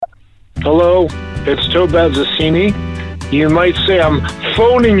Hello, it's Tobad Zassini. You might say I'm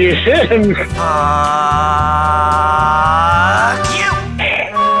phoning you in. You!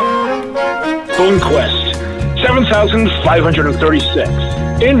 Boonquest, 7,536.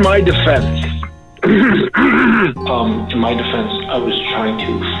 In my defense. In my defense, I was trying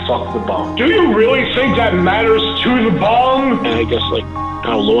to fuck the bomb. Do you really think that matters to the bomb? And I guess, like,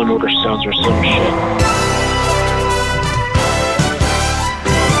 how Law and Order sounds or some shit.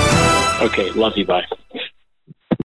 Okay, love you, bye.